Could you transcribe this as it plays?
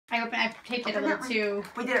I taped it a little too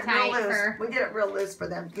We did it real loose. We did it real loose for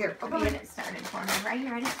them. Here, I'll get it started for me. Right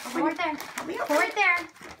here, ready? Pour it there. Pour Pour it there.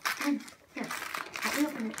 Here, help me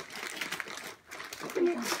open it. Open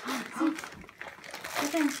it.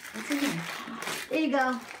 What's in? What's in here? There you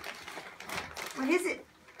go. What is it?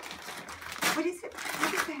 What is it?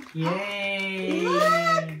 What is it? Yay!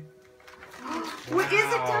 Look! What is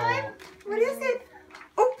it, Thyme? What is it?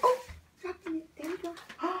 Oh, dropping it. There you go.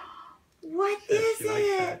 What is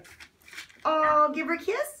it? Oh, give her a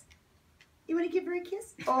kiss? You want to give her a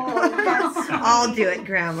kiss? Oh, that's sweet. I'll do it,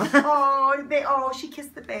 Grandma. Oh, she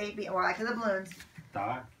kissed the baby. Oh, I like the balloons.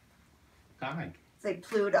 Dog. Say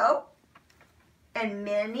Pluto. And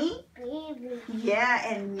Minnie. Baby. Yeah,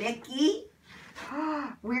 and Mickey.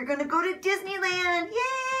 We're going to go to Disneyland. Yay!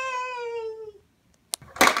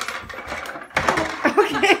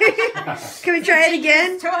 Okay. Can we try it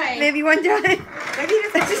again? Toy. Maybe one time. Maybe he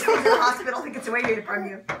doesn't just go to the hospital. Think it's away from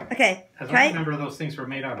you. Okay. I Try it. remember those things were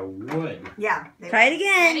made out of wood. Yeah. Try it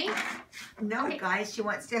again. Ready? No, Okay. guys, she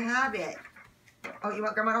wants to have it. Oh, you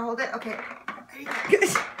want Grandma to hold it? Okay.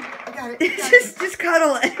 I got it. Just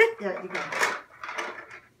cuddle it. Yeah, you go.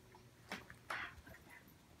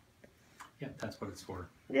 Yeah, that's what it's for.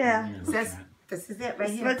 Yeah. Says, this is it right This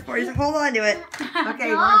is here. what it's for. Just hold on to it. Okay,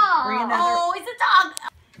 you want to bring another. Oh, it's a dog.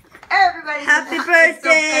 Everybody. Happy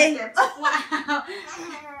birthday. Wow.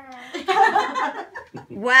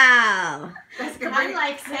 Wow. Jessica, I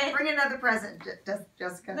likes it. bring another present,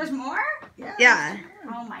 Jessica. There's more? Yeah.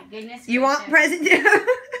 Oh my goodness. You want present too?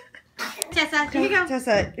 Tessa, here you go.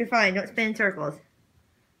 Tessa, you're fine. Don't spin in circles.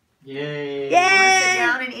 Yay! You want to sit Yay!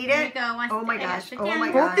 down and eat Here you it? go. Oh my gosh. Sit Oh down.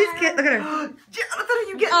 my Both gosh. these kids. Look at her. Jonathan, are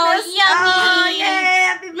you getting Oh, this? Oh, yummy. yay!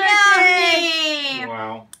 Happy birthday! Yummy.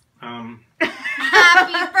 Wow.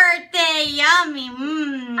 Happy birthday. Yummy.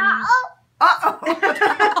 Mmm.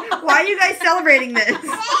 Uh-oh. Why are you guys celebrating this?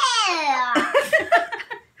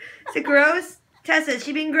 Is it gross? Tessa, is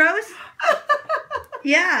she being gross?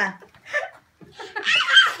 Yeah.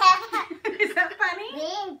 Is that funny?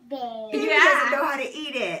 He Yeah. doesn't know how to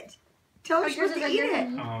eat it. Tell her she's supposed to eat it.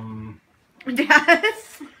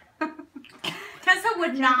 Yes. Tessa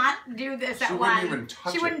would not do this She at wouldn't one. even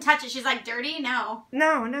touch She it. wouldn't touch it. She's like, dirty? No.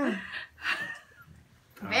 No.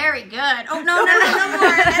 Very good. Oh, no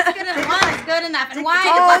more. That's good enough. One is good enough. And why?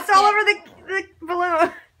 Oh, it's all over the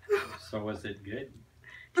balloon. So was it good?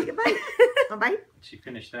 Take a bite. A bite? She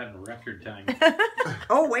finished that in record time.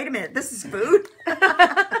 Oh, wait a minute. This is food?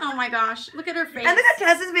 Oh my gosh. Look at her face. And look at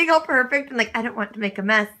Tessa's being all perfect and like, I don't want to make a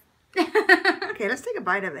mess. Okay, let's take a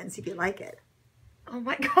bite of it and see if you like it. Oh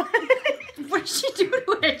my God. What did she do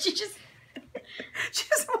to it? She just... She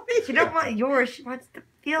don't want yours. She wants to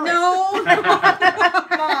feel it. No.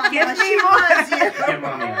 Mom, Give me she more. wants you. Give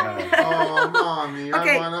Mommy a hug. Oh, Mommy,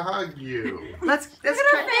 Okay. I want to hug you. Let's Look at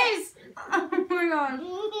try. her face. Oh my god.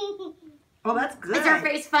 Oh, that's good. Is her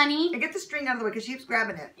face funny? Now get the string out of the way because she keeps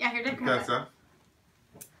grabbing it. Yeah, here, grab it. Tessa.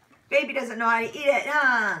 Baby doesn't know how to eat it,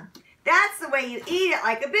 huh? That's the way you eat it,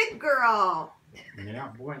 like a big girl. Yeah,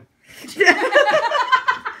 boy.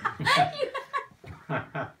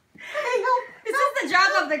 Hey, help. This is the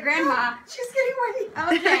job of the grandma. She's getting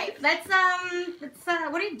ready. Okay, let's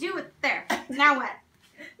what do you do with there? Now what?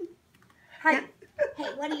 Hi. Hey,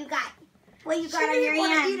 what do you got? What do you She got on your didn't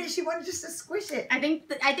want to eat hand? it. She wanted just to squish it. I think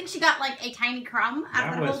she got like a tiny crumb out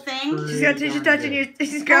of the That whole was thing. pretty She's got she's touching your.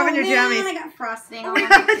 She's grabbing your man, jammies. I got frosting. Oh all my over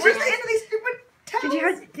God. my Where's the hands. end of these stupid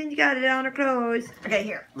towels? Did you got it on her clothes? Okay,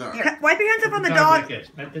 here. No. Here. Wipe your hands up on the Dog dog. lick it.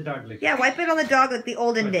 Let the dog lick it. Yeah, wipe it on the dog like the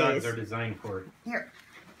olden That's what dogs days. are designed for. Here.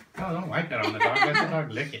 No, don't wipe that on the dog. Let the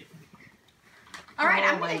dog lick it. All right, Oh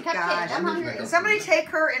I'm my making cupcakes. gosh. I'm hungry. Okay. Somebody take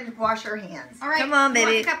her and wash her hands. All right, Come on, who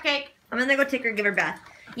wants baby. a cupcake? I'm gonna go take her and give her a bath.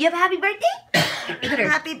 You have a happy birthday? Look at her.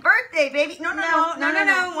 Happy birthday, baby. No.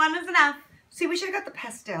 One is enough. See, we should have got the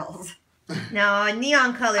pastels. No, a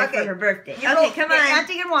neon color Okay. for her birthday. You Okay, go come get on.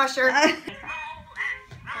 Auntie and wash her.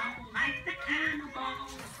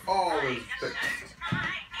 Always fixed.